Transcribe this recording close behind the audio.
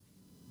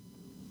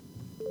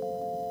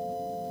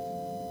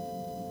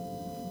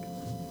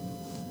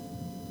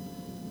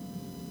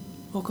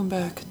Welcome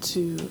back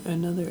to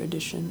another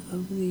edition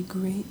of the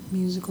Great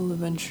Musical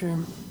Adventure.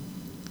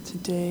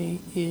 Today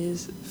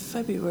is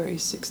February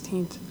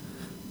 16th,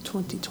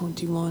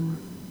 2021.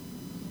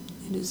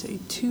 It is a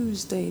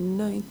Tuesday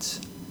night.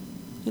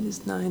 It is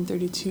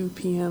 9:32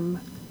 p.m.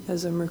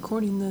 as I'm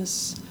recording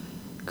this.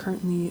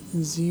 Currently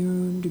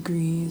 0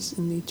 degrees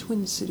in the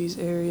Twin Cities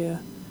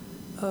area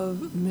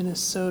of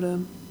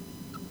Minnesota.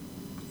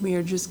 We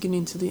are just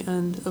getting to the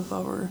end of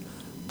our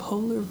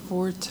polar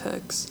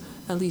vortex.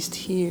 At least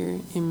here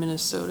in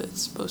Minnesota,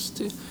 it's supposed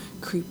to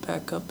creep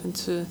back up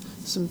into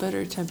some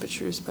better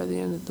temperatures by the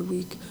end of the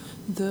week.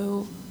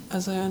 Though,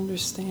 as I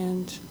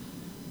understand,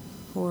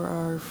 for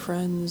our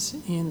friends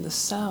in the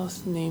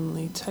South,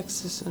 namely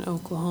Texas and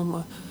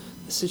Oklahoma,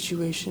 the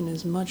situation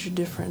is much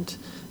different.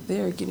 They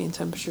are getting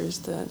temperatures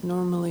that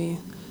normally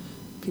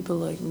people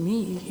like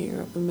me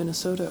here up in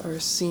Minnesota are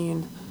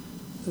seeing,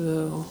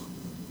 though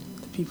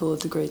the people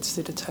of the great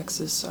state of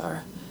Texas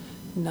are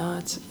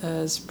not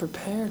as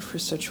prepared for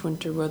such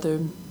winter weather,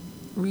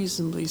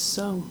 reasonably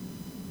so,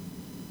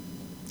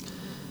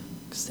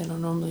 because they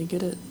don't normally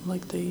get it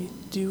like they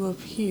do up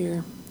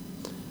here.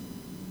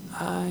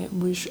 I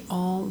wish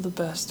all the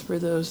best for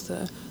those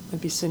that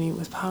might be sitting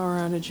with power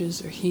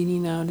outages or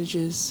heating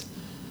outages.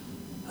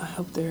 I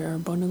hope they are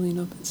bundling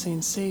up and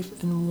staying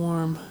safe and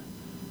warm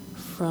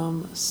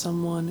from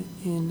someone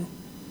in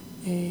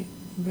a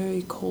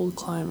very cold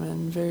climate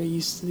and very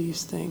used to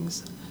these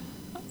things.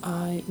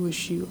 I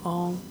wish you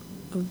all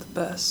of the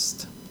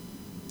best.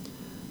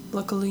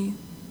 Luckily,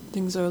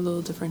 things are a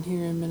little different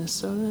here in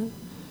Minnesota,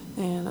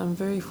 and I'm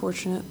very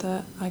fortunate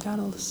that I got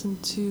to listen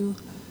to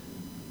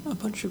a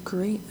bunch of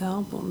great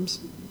albums.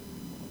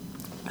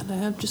 And I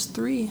have just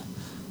 3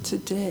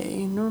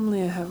 today.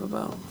 Normally I have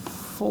about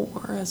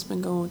 4. It's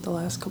been going with the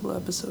last couple of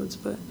episodes,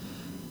 but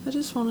I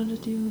just wanted to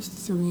do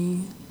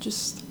 3.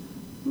 Just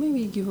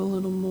maybe give a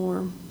little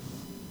more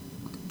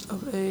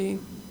of a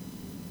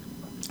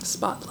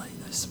spotlight,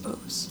 I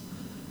suppose.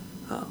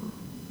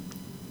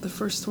 The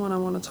first one I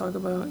want to talk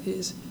about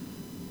is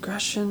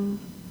Grachan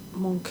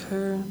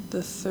Moncur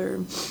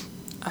III.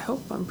 I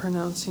hope I'm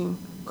pronouncing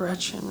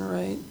Grachan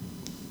right.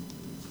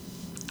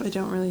 I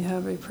don't really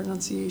have a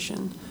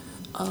pronunciation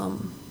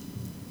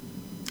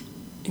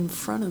in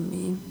front of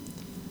me,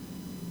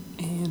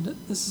 and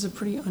this is a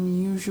pretty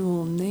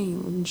unusual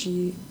name,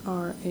 Grachn,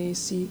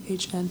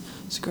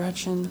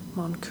 Grachan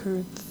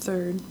Moncur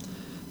III.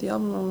 The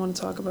album I want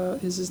to talk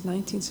about is his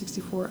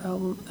 1964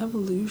 album,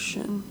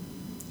 Evolution.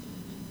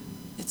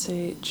 It's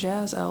a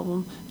jazz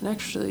album, and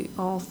actually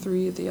all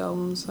 3 of the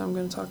albums I'm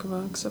going to talk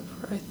about, except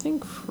for, I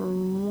think, for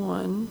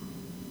one.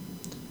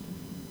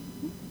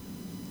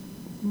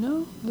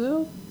 No,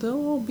 they'll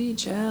all be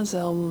jazz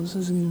albums.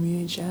 This is going to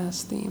be a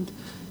jazz-themed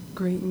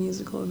great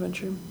musical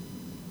adventure.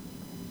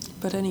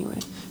 But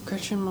anyway,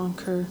 Grachan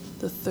Moncur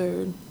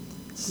III,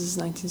 this is his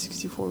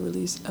 1964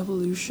 release,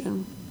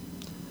 Evolution.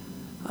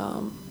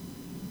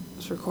 It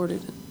was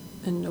recorded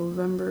in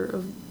November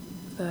of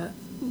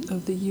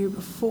the year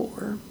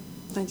before,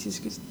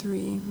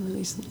 1963,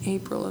 released in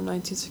April of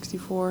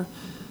 1964.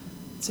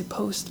 It's a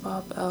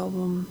post-bop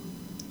album,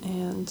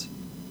 and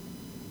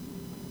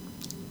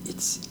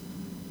it's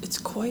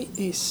quite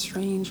a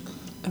strange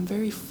and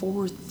very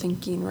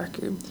forward-thinking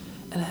record,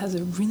 and it has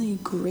a really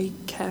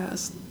great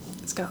cast.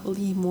 It's got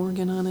Lee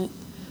Morgan on it.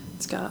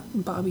 It's got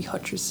Bobby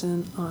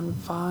Hutcherson on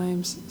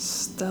vibes,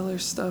 stellar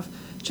stuff.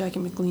 Jackie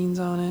McLean's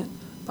on it.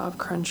 Bob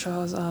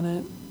Crenshaw's on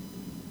it.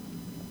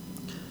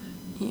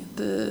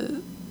 Yeah,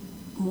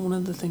 one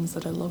of the things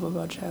that I love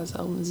about jazz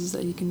albums is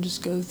that you can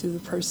just go through the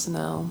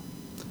personnel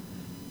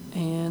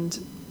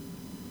and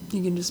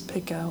you can just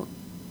pick out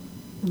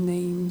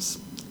names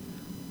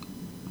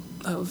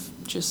of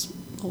just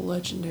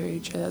legendary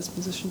jazz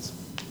musicians,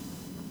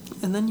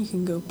 and then you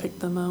can go pick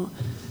them out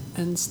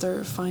and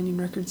start finding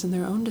records in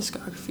their own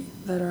discography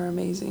that are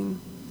amazing.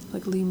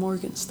 Like Lee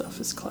Morgan stuff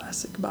is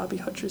classic. Bobby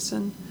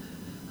Hutcherson,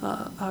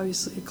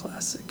 obviously a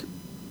classic.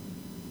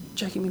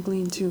 Jackie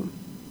McLean too.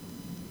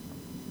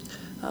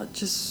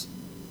 Just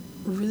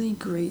really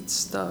great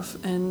stuff,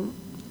 and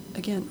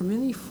again,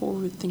 really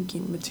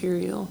forward-thinking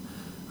material.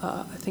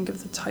 I think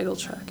of the title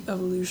track,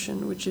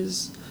 Evolution, which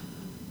is,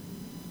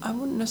 I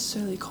wouldn't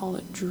necessarily call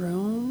it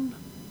drone,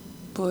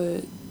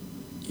 but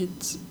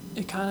it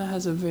kind of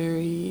has a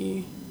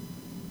very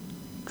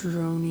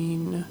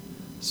droning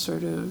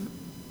sort of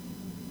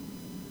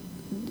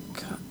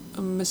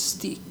a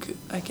mystique,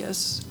 I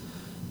guess.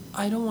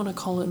 I don't want to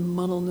call it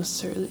muddled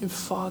necessarily.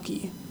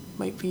 Foggy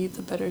might be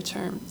the better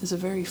term. It's a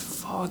very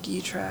foggy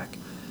track,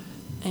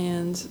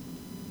 and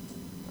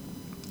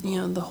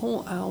the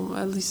whole album,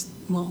 at least,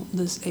 well,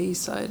 this A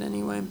side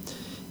anyway,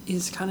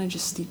 is kind of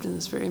just steeped in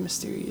this very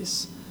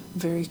mysterious,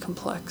 very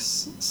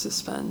complex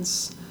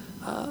suspense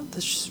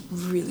that's just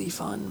really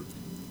fun.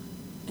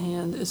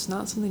 And it's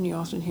not something you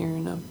often hear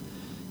in a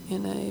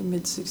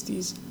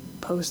mid-60s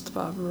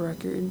post-bop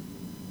record.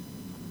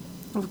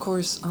 Of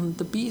course, on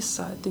the B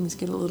side, things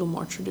get a little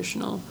more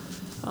traditional.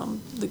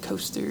 The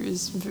coaster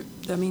is,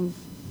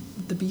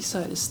 the B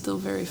side is still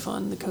very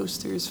fun. The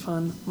coaster is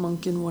fun.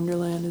 Monk in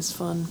Wonderland is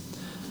fun.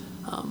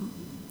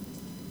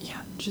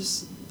 Yeah,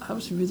 just, I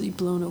was really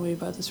blown away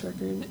by this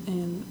record,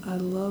 and I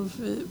love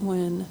it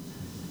when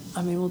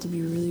I'm able to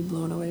be really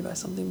blown away by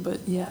something.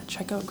 But yeah,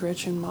 check out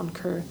Grachan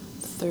Moncur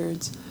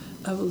III's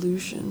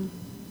Evolution.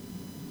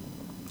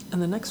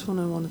 And the next one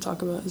I want to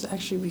talk about is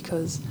actually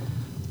because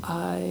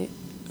I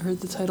heard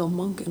the title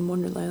Monk in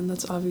Wonderland.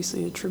 That's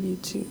obviously a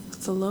tribute to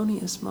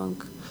Thelonious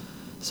Monk.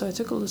 So I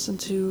took a listen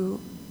to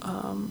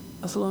a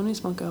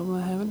Thelonious Monk album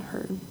I haven't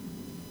heard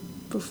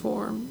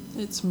before.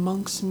 It's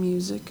Monk's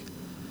Music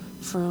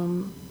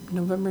from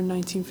November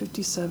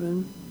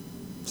 1957.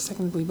 It's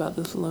technically about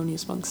the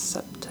Thelonious Monk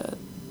septet.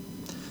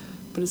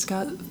 But it's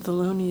got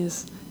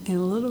Thelonious in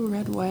a little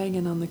red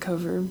wagon on the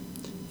cover.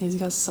 He's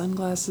got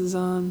sunglasses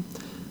on.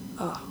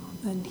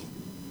 And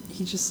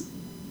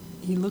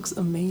he looks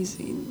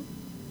amazing.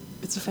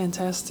 It's a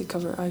fantastic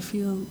cover. I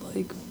feel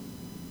like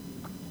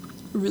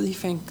a really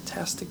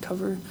fantastic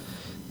cover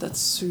that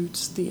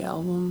suits the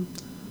album,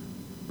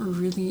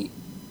 really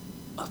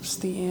ups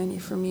the ante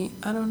for me.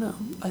 I don't know.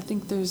 I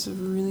think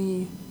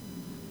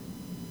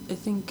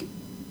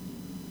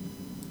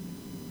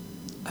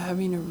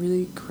having a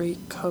really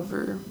great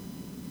cover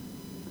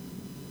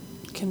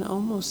can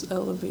almost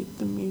elevate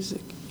the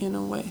music in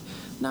a way.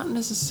 Not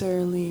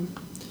necessarily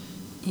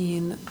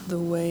in the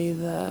way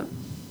that,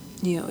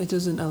 it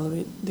doesn't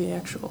elevate the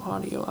actual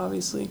audio,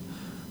 obviously,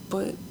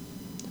 but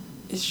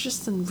it's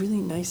just a really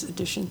nice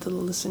addition to the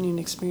listening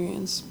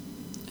experience.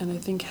 And I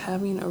think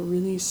having a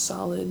really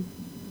solid,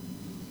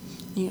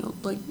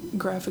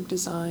 graphic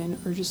design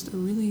or just a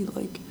really,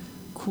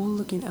 cool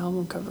looking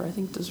album cover, I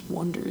think does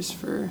wonders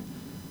for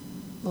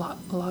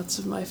lots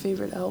of my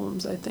favorite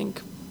albums. I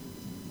think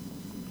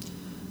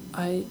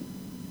I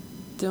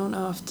don't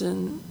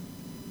often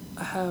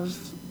have,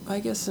 I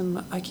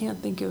can't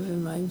think of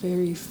in my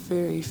very,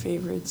 very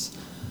favorites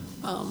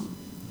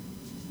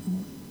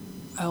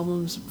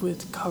albums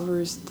with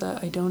covers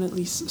that I don't at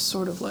least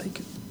sort of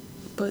like.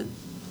 But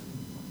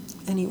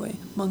anyway,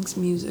 Monk's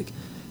Music,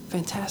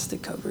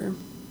 fantastic cover,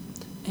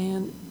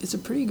 and it's a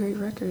pretty great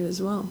record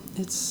as well.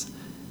 It's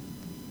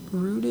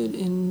rooted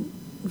in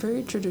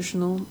very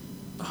traditional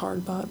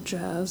hard bop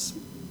jazz.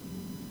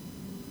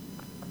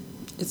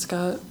 It's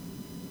got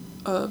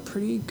a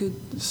pretty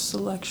good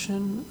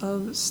selection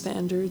of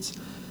standards.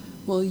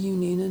 Well, You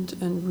Needn't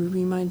and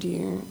Ruby My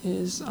Dear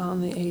is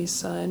on the A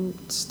side.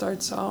 It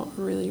starts out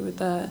really with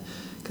that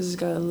because it's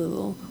got a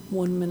little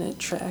 1-minute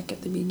track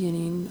at the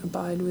beginning,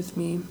 Abide With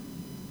Me,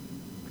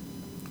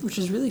 which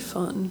is really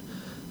fun.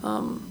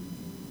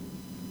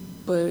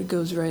 But it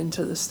goes right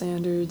into the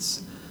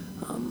standards.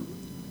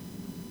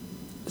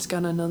 It's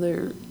got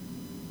another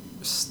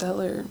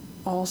stellar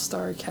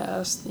all-star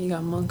cast. You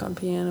got Monk on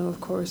piano, of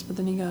course, but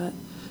then you got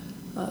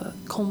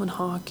Coleman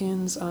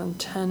Hawkins on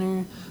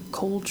tenor.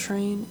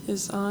 Coltrane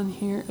is on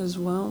here as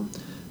well.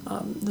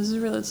 This is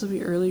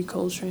relatively early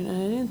Coltrane, and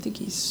I didn't think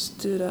he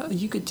stood out.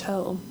 You could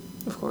tell,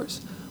 of course,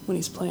 when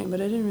he's playing,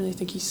 but I didn't really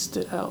think he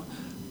stood out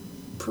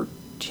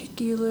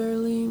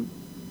particularly.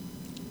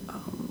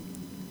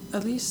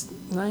 At least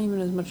not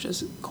even as much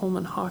as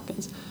Coleman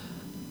Hawkins.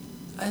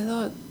 I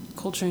thought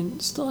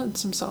Coltrane still had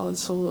some solid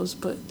solos,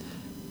 but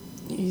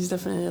he's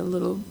definitely a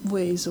little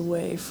ways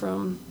away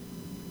from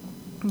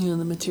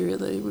the material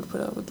that he would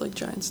put out with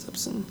Giant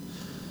Steps and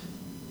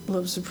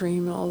Love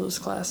Supreme and all those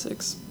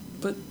classics.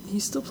 But he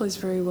still plays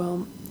very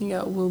well. You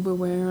got Wilbur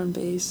Ware on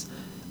bass,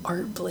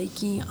 Art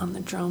Blakey on the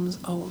drums.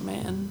 Oh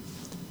man,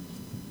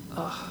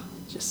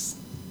 just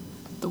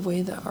the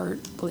way that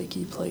Art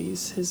Blakey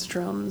plays his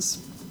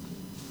drums,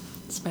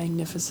 it's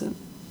magnificent,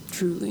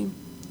 truly.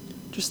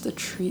 Just a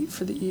treat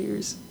for the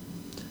ears.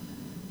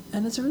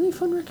 And it's a really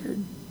fun record.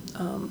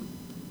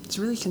 It's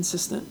really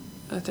consistent,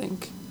 I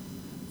think.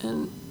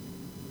 And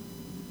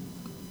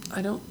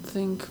I don't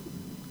think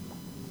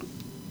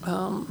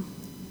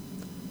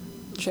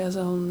jazz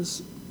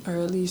albums, or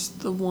at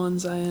least the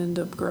ones I end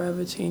up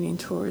gravitating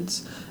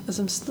towards, as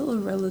I'm still a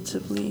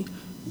relatively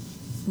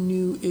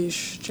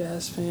new-ish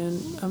jazz fan.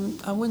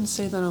 I wouldn't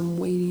say that I'm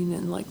waiting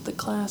in the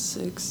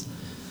classics,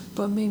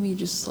 but maybe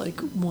just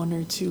 1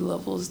 or 2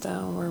 levels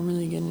down where I'm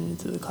really getting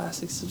into the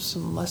classics of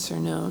some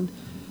lesser-known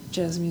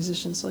jazz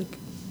musicians like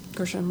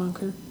Grachan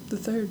Moncur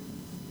III.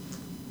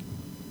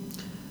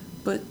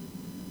 But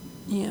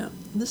yeah,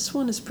 this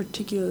one is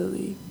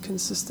particularly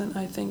consistent,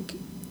 I think.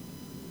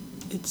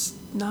 It's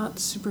not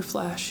super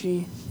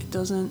flashy. It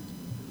doesn't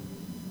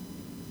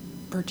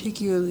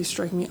particularly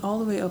strike me all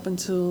the way up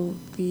until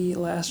the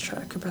last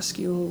track,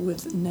 Crepuscule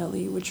with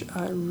Nelly, which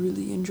I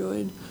really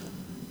enjoyed.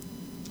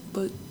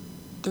 But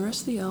the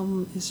rest of the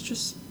album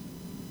is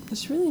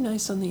it's really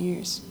nice on the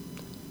ears.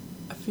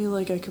 I feel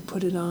like I could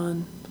put it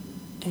on,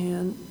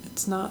 and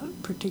it's not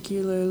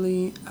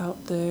particularly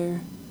out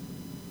there.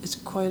 It's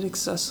quite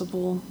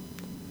accessible,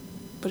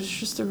 but it's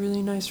just a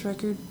really nice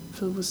record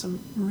filled with some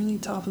really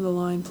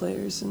top-of-the-line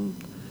players, and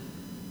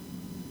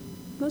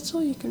that's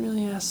all you can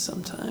really ask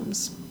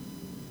sometimes.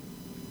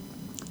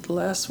 The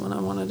last one I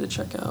wanted to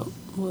check out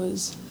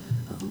was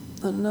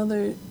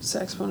another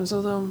saxophonist,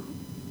 although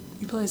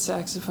he plays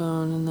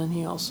saxophone, and then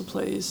he also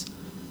plays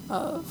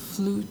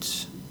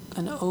flute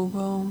and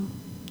oboe.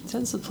 He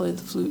tends to play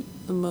the flute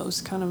the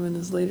most, kind of in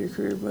his later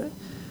career, but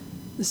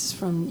this is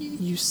from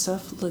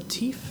Yusef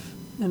Lateef,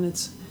 and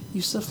it's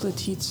Yusef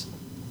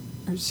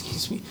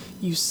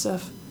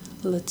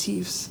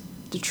Lateef's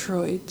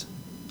Detroit,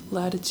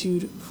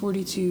 latitude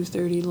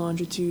 4230,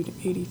 longitude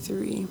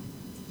 83.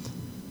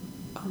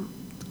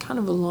 Kind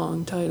of a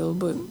long title,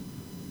 but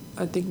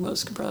I think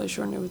most could probably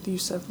shorten it with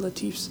Yusef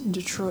Lateef's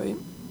Detroit.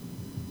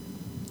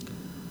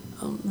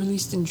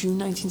 Released in June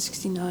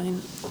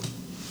 1969,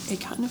 a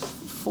kind of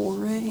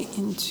foray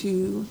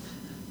into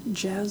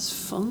jazz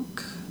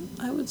funk,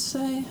 I would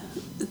say.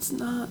 It's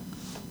not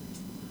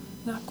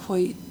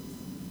quite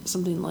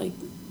something like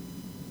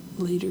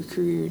later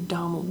career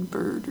Donald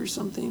Byrd or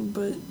something,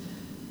 but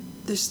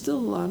there's still a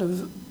lot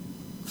of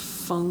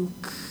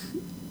funk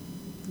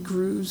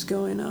grooves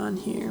going on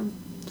here.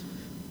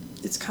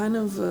 It's kind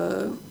of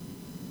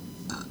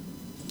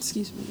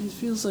it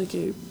feels like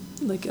a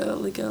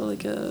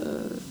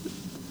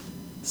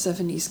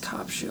 70s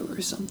cop show or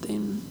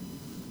something.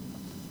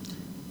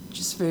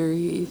 Just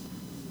very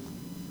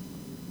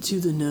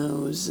to the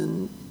nose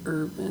and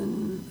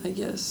urban, I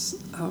guess.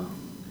 Oh,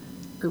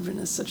 urban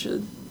is such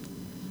a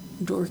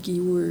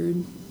dorky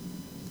word,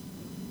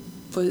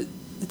 but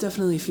it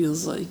definitely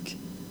feels like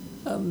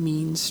a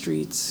Mean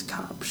Streets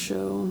cop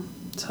show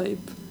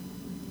type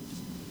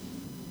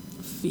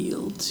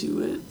feel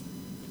to it.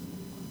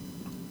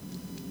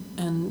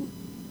 And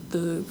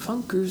the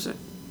funk grooves are,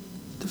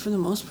 for the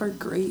most part,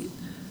 great.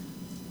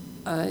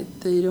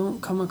 They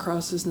don't come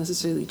across as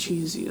necessarily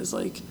cheesy as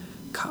like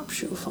cop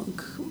show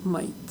funk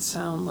might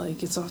sound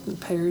like. It's often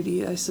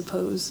parody, I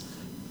suppose,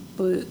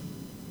 but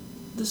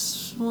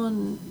this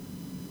album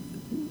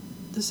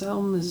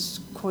is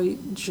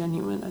quite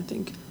genuine, I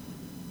think,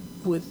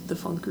 with the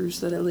funk grooves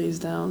that it lays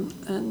down,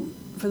 and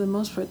for the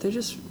most part they're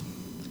just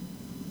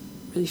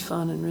really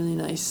fun and really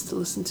nice to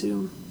listen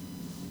to.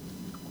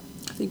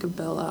 I think of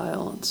Belle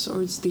Isle,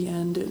 towards the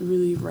end it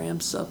really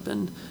ramps up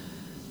and,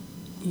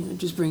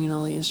 just bringing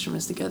all the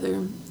instruments together,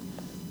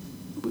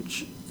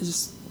 which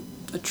is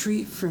a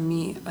treat for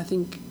me. I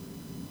think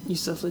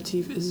Yusef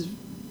Lateef is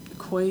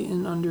quite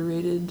an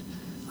underrated,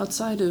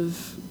 outside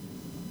of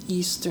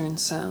Eastern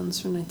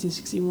Sounds from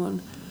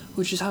 1961,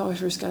 which is how I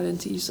first got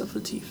into Yusef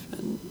Lateef,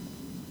 and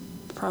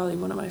probably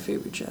one of my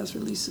favorite jazz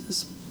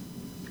releases.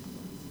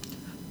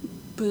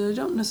 But I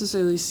don't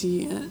necessarily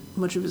see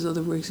much of his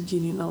other works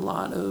getting a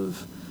lot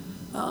of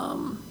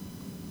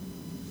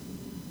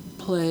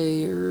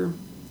play or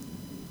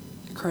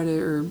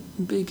credit or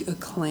big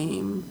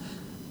acclaim.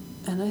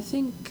 And I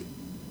think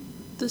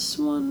this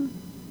one,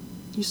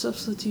 Yusef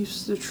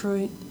Lateef's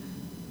Detroit,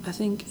 I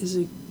think is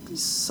a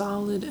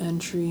solid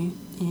entry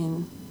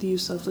in the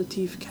Yusef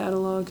Lateef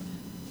catalog.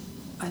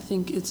 I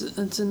think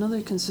it's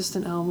another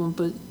consistent album,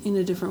 but in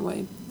a different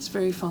way. It's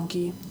very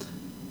funky.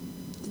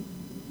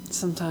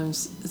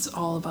 Sometimes it's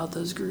all about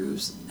those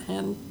grooves,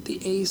 and the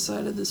A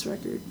side of this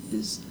record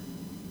is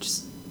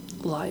just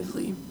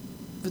lively,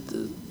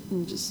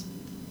 and just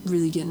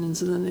really getting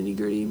into the nitty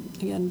gritty.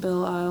 Again,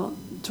 Belle Isle,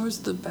 towards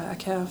the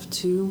back half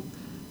too,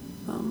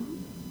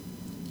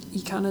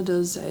 he kind of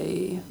does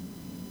a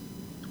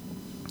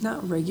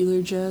not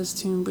regular jazz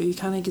tune, but he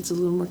kind of gets a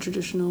little more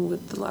traditional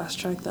with the last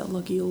track, That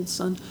Lucky Old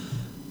Sun,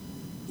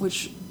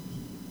 which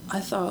I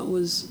thought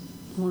was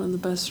one of the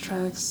best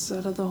tracks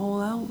out of the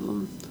whole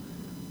album.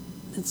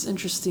 It's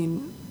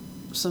interesting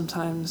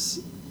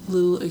sometimes,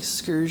 little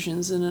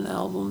excursions in an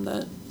album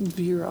that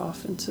veer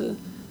off into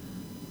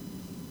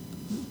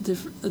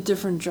a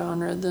different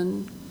genre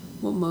than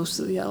what most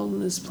of the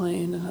album is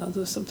playing, and how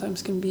those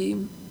sometimes can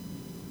be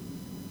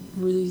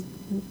really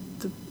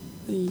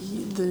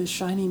the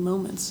shiny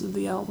moments of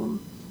the album.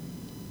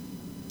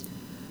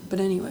 But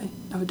anyway,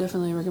 I would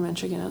definitely recommend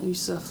checking out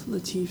Yusef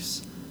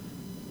Lateef's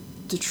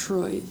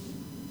Detroit.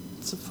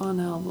 It's a fun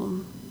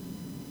album,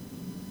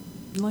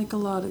 like a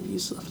lot of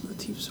Yusef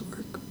Lateef's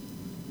work,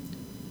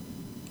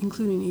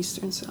 including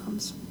Eastern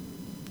Sounds,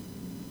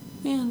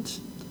 and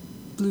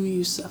Blue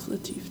Yusef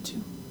Lateef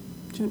too,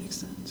 to an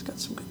extent. It's got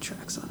some good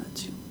tracks on it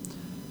too.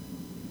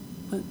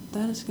 But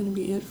that is going to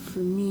be it for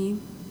me.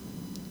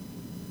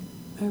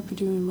 I hope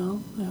you're doing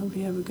well. I hope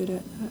you have a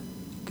good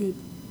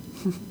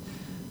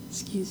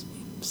excuse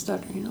me, I'm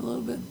stuttering a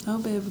little bit. I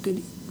hope you have a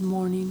good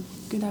morning,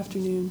 good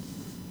afternoon,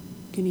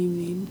 good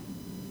evening,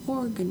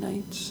 or good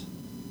night,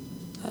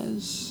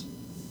 as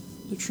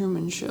the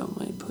Truman Show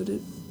might put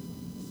it.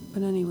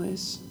 But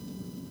anyways,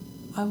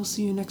 I will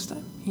see you next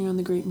time here on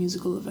The Great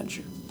Musical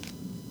Adventure.